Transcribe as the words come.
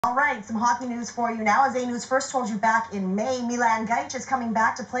All right, some hockey news for you now. As A News first told you back in May, Mian Gajic is coming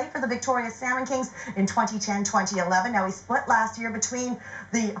back to play for the victorious Salmon Kings in 2010-2011. Now, he split last year between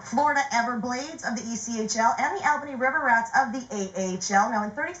the Florida Everblades of the ECHL and the Albany River Rats of the AHL. Now,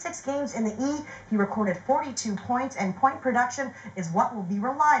 in 36 games in the E, he recorded 42 points, and point production is what will be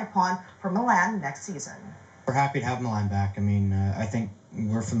relied upon for Milan next season. We're happy to have Milan back. I mean, I think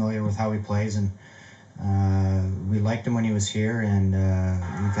we're familiar with how he plays, and we liked him when he was here, and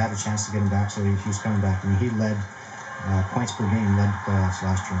we've had a chance to get him back, so he's coming back. I mean, he led points per game, led playoffs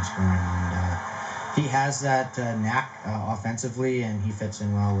last year in scoring, and he has that knack offensively, and he fits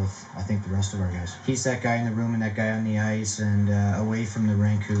in well with, I think, the rest of our guys. He's that guy in the room and that guy on the ice and away from the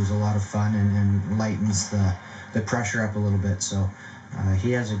rink who's a lot of fun and lightens the pressure up a little bit. So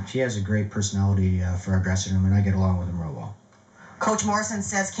he has a great personality for our dressing room, and I get along with him real well. Coach Morrison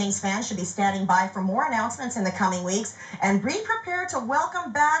says Kings fans should be standing by for more announcements in the coming weeks and be prepared to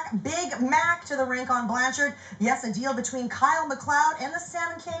welcome back Big Mac to the rink on Blanchard. Yes, a deal between Kiel McLeod and the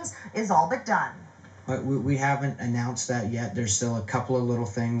Salmon Kings is all but done. But we haven't announced that yet. There's still a couple of little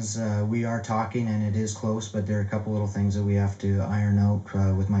things we are talking, and it is close, but there are a couple little things that we have to iron out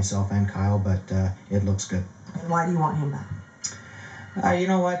with myself and Kyle, but it looks good. And why do you want him back? You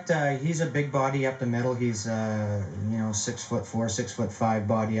know what? He's a big body up the middle. He's 6'4", 6'5"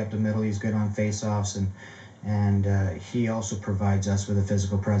 body up the middle. He's good on face-offs, and he also provides us with a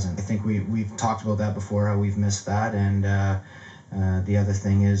physical presence. I think we've talked about that before, how we've missed that, and the other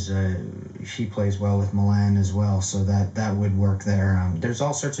thing is he plays well with Milan as well, so that would work there. There's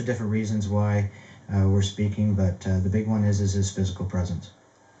all sorts of different reasons why we're speaking, but the big one is his physical presence.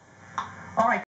 All right.